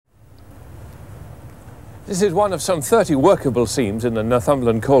This is one of some 30 workable seams in the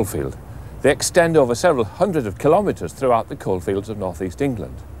Northumberland coalfield. They extend over several hundred of kilometres throughout the coalfields of northeast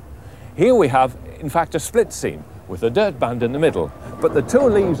England. Here we have, in fact, a split seam with a dirt band in the middle, but the two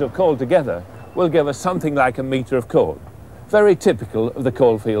leaves of coal together will give us something like a metre of coal, very typical of the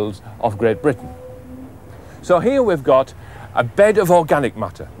coalfields of Great Britain. So here we've got a bed of organic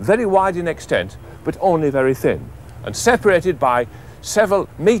matter, very wide in extent, but only very thin, and separated by several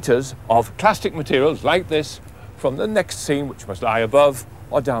metres of clastic materials like this from the next seam, which must lie above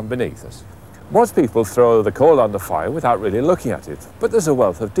or down beneath us. Most people throw the coal on the fire without really looking at it, but there's a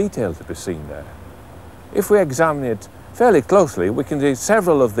wealth of detail to be seen there. If we examine it fairly closely, we can see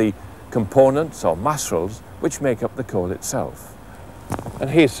several of the components or macerals which make up the coal itself. And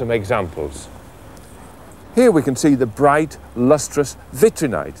here's some examples. Here we can see the bright, lustrous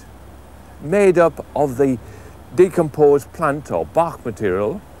vitrinite, made up of the decomposed plant or bark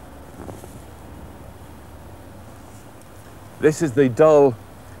material. This is the dull,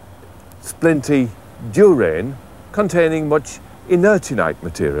 splinty durain containing much inertinite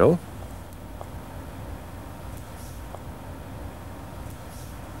material.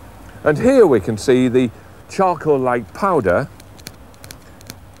 And here we can see the charcoal-like powder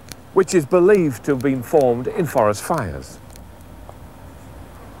which is believed to have been formed in forest fires.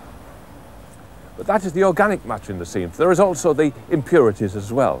 But that is the organic matter in the seams. There is also the impurities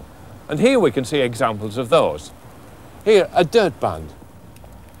as well. And here we can see examples of those. Here, a dirt band,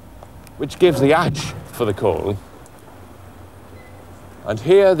 which gives the ash for the coal. And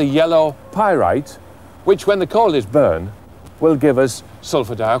here, the yellow pyrite, which when the coal is burned, will give us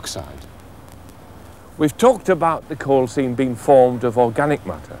sulfur dioxide. We've talked about the coal seam being formed of organic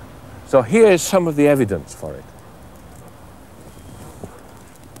matter. So here's some of the evidence for it.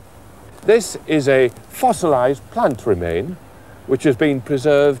 This is a fossilized plant remain which has been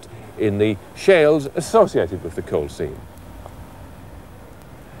preserved in the shales associated with the coal seam.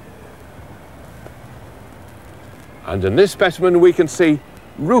 And in this specimen we can see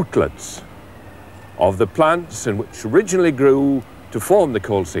rootlets of the plants in which originally grew to form the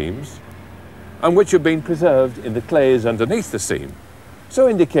coal seams and which have been preserved in the clays underneath the seam, so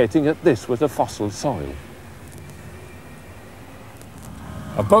indicating that this was a fossil soil.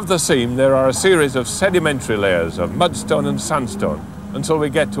 Above the seam there are a series of sedimentary layers of mudstone and sandstone until we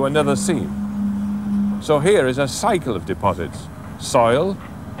get to another seam. So here is a cycle of deposits: soil,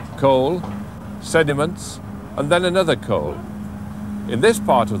 coal, sediments, and then another coal. In this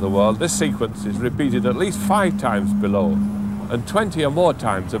part of the world, this sequence is repeated at least 5 times below and 20 or more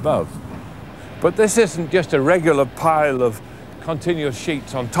times above. But this isn't just a regular pile of continuous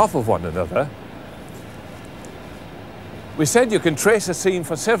sheets on top of one another. We said you can trace a seam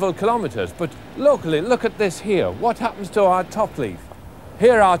for several kilometres, but locally, look at this here. What happens to our top leaf?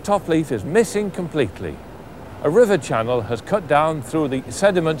 Here our top leaf is missing completely. A river channel has cut down through the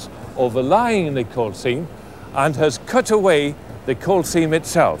sediments overlying the coal seam and has cut away the coal seam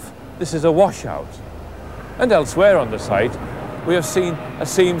itself. This is a washout. And elsewhere on the site, we have seen a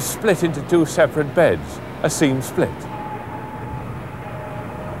seam split into 2 separate beds, a seam split.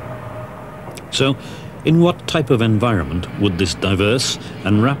 So, in what type of environment would this diverse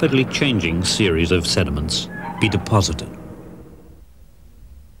and rapidly changing series of sediments be deposited?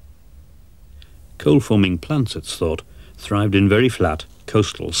 Coal-forming plants, it's thought, thrived in very flat,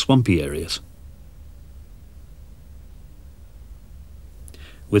 coastal, swampy areas,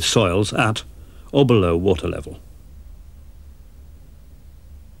 with soils at or below water level.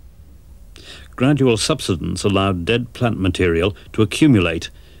 Gradual subsidence allowed dead plant material to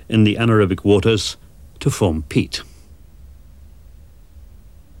accumulate in the anaerobic waters to form peat.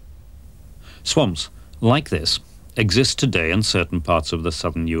 Swamps like this exist today in certain parts of the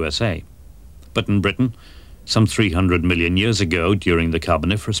southern USA. But in Britain, some 300 million years ago during the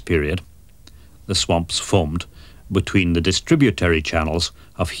Carboniferous period, the swamps formed between the distributary channels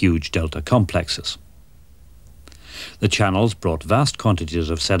of huge delta complexes. The channels brought vast quantities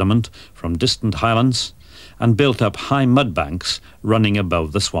of sediment from distant highlands and built up high mud banks running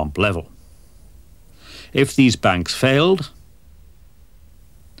above the swamp level. If these banks failed,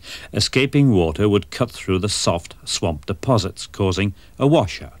 escaping water would cut through the soft swamp deposits, causing a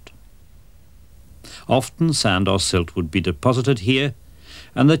washout. Often sand or silt would be deposited here,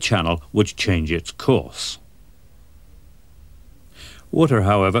 and the channel would change its course. Water,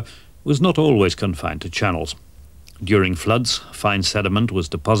 however, was not always confined to channels. During floods, fine sediment was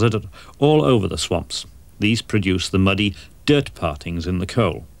deposited all over the swamps. These produced the muddy dirt partings in the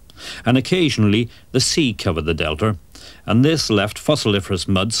coal, and occasionally the sea covered the delta, and this left fossiliferous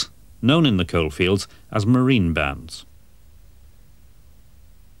muds, known in the coalfields as marine bands.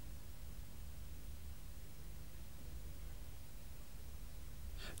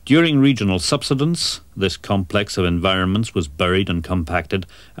 During regional subsidence, this complex of environments was buried and compacted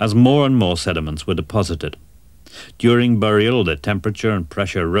as more and more sediments were deposited. During burial, the temperature and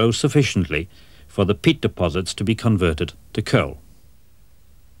pressure rose sufficiently for the peat deposits to be converted to coal.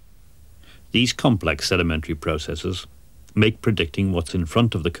 These complex sedimentary processes make predicting what's in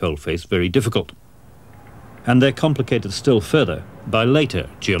front of the coalface very difficult, and they're complicated still further by later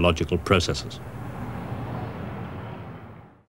geological processes.